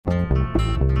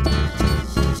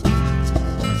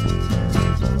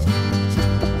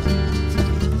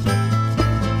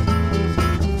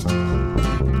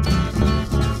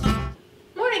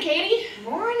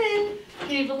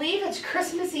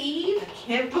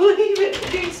it.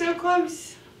 We're getting so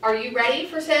close. Are you ready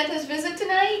for Santa's visit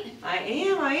tonight? I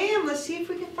am. Let's see if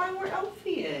we can find where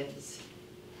Elfie is.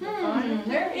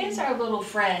 Where is our little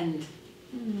friend?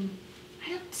 I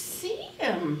don't see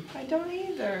him. I don't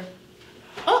either.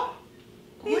 Oh,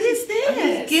 what is this? Are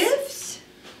these gifts?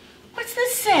 What's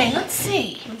this say? Let's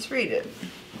see. Let's read it.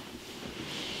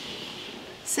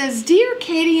 It says, Dear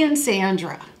Katie and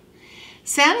Sandra,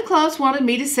 Santa Claus wanted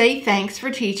me to say thanks for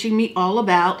teaching me all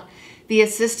about the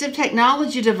assistive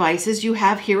technology devices you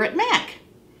have here at Mac.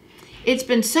 It's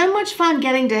been so much fun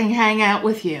getting to hang out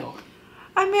with you.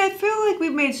 I mean, I feel like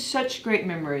we've made such great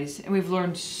memories and we've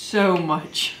learned so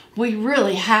much. We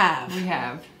really have. We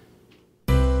have.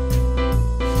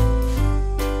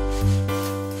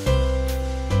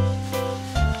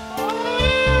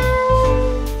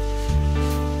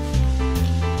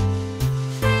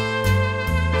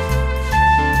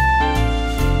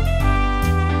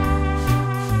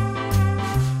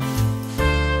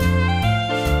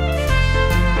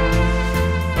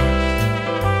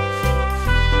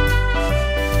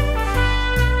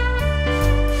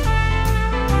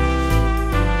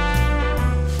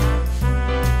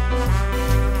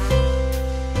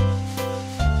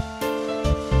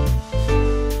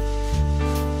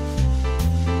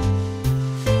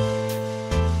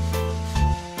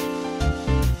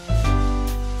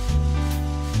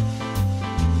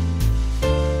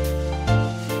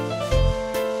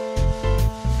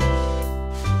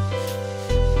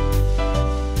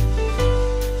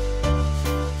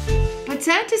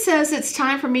 Santa says it's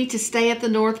time for me to stay at the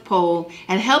North Pole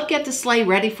and help get the sleigh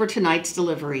ready for tonight's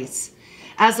deliveries.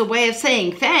 As a way of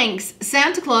saying thanks,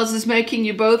 Santa Claus is making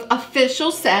you both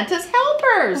official Santa's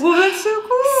helpers. Well, that's so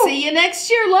cool. See you next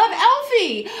year. Love,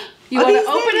 Elfie. You want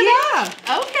to open it up?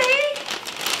 Okay.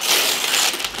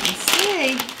 Let's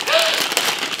see.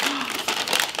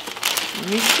 Let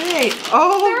me see.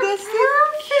 Oh, that's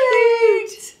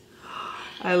perfect.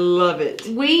 I love it.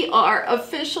 We are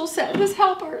official Santa's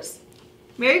helpers.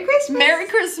 Merry Christmas. Merry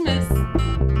Christmas.